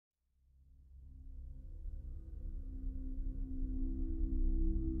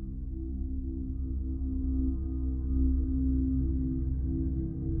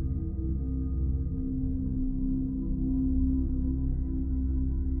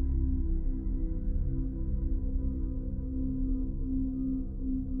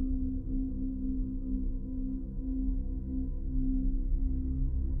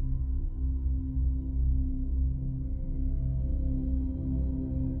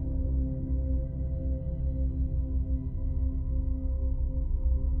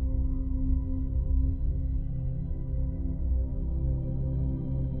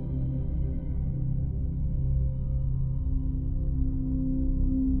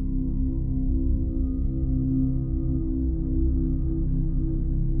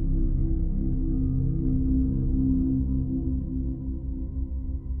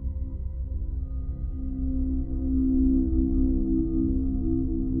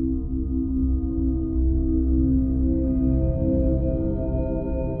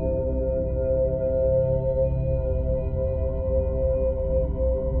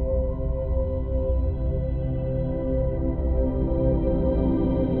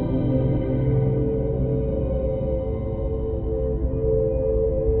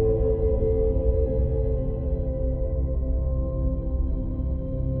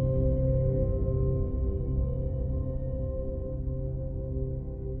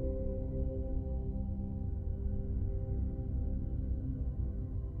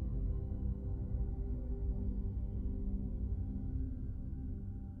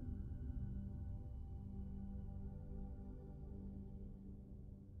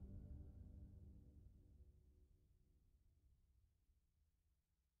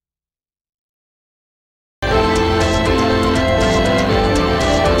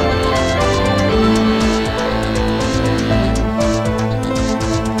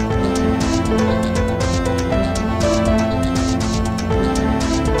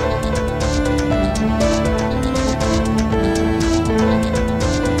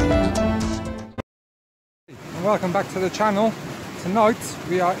welcome back to the channel. Tonight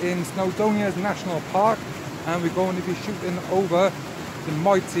we are in Snowdonia National Park and we're going to be shooting over the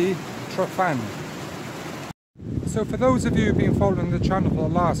mighty Tryfan. So for those of you who've been following the channel for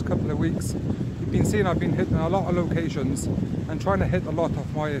the last couple of weeks, you've been seeing I've been hitting a lot of locations and trying to hit a lot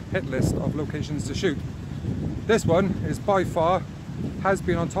of my hit list of locations to shoot. This one is by far, has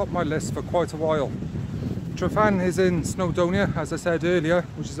been on top of my list for quite a while. Tryfan is in Snowdonia, as I said earlier,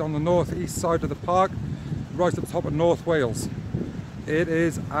 which is on the northeast side of the park, right up top of North Wales. It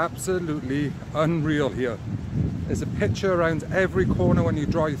is absolutely unreal here. There's a picture around every corner when you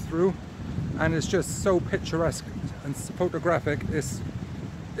drive through, and it's just so picturesque and photographic. It's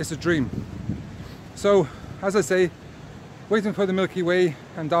a dream. So, as I say, waiting for the Milky Way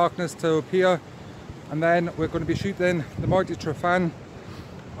and darkness to appear, and then we're going to be shooting the mighty Tryfan.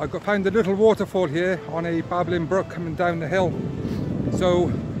 I found a little waterfall here on a babbling brook coming down the hill,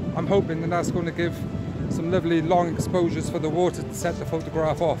 so I'm hoping that's going to give some lovely long exposures for the water to set the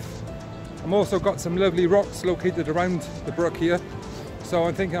photograph off. I've also got some lovely rocks located around the brook here, so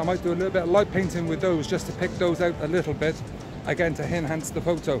I'm thinking I might do a little bit of light painting with those just to pick those out a little bit, again to enhance the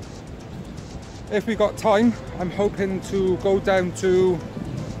photo. If we got time, I'm hoping to go down to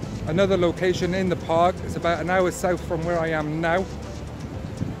another location in the park. It's about an hour south from where I am now,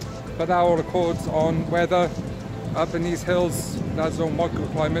 but that all accords on weather. Up in these hills, that's on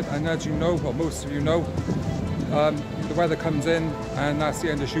microclimate, and as you know, or most of you know, the weather comes in and that's the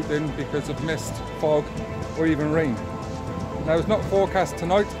end of shooting because of mist, fog, or even rain. Now it's not forecast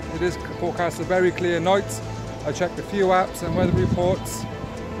tonight, it is forecast a very clear night. I checked a few apps and weather reports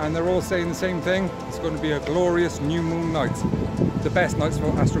and they're all saying the same thing. It's going to be a glorious new moon night. The best nights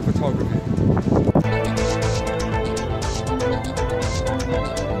for astrophotography.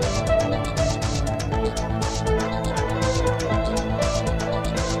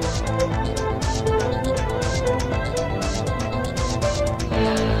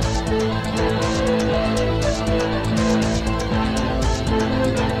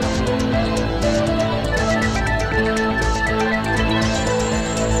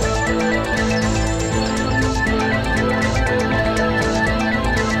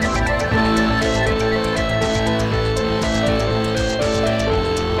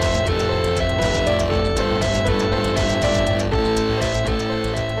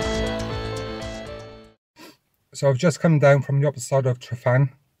 So I've just come down from the opposite side of Tryfan,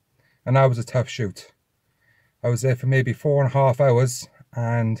 and that was a tough shoot. I was there for maybe 4.5 hours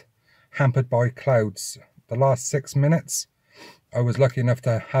and hampered by clouds. The last 6 minutes, I was lucky enough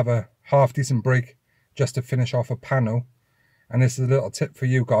to have a half decent break just to finish off a panel. And this is a little tip for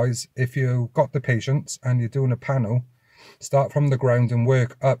you guys. If you've got the patience and you're doing a panel, start from the ground and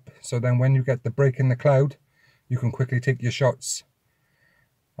work up. So then when you get the break in the cloud, you can quickly take your shots.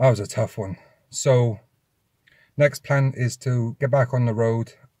 That was a tough one. So next plan is to get back on the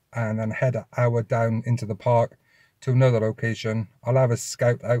road and then head an hour down into the park to another location. I'll have a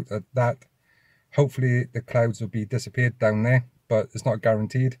scout out at that. Hopefully the clouds will be disappeared down there, but it's not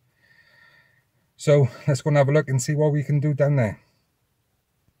guaranteed. So let's go and have a look and see what we can do down there.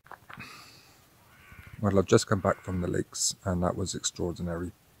 Well, I've just come back from the lakes and that was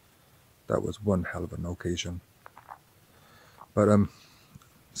extraordinary. That was one hell of an occasion. But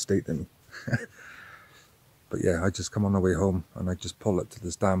stayed in. But yeah, I just come on the way home and I just pull up to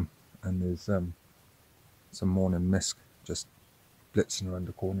this dam and there's some morning mist just blitzing around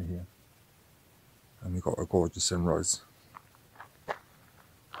the corner here. And we've got a gorgeous sunrise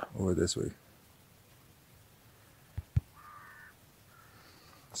over this way.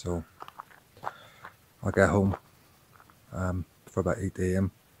 So I'll get home for about 8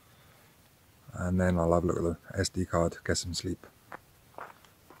 AM and then I'll have a look at the SD card, get some sleep,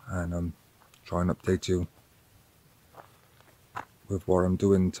 and try and update you with what I'm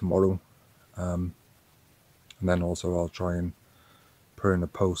doing tomorrow, and then also I'll try and put in a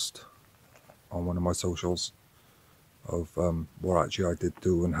post on one of my socials of what actually I did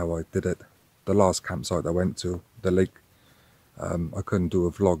do and how I did it. The last campsite I went to, the lake, I couldn't do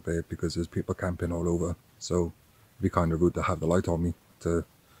a vlog there because there's people camping all over, so it'd be kind of rude to have the light on me to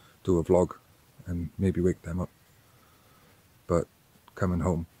do a vlog and maybe wake them up. But coming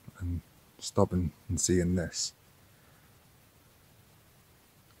home and stopping and seeing this,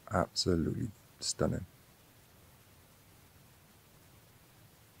 absolutely stunning.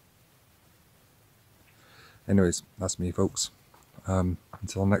 Anyways, that's me folks.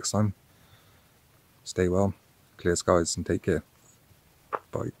 Until next time, stay well, clear skies and take care.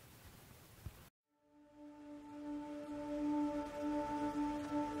 Bye.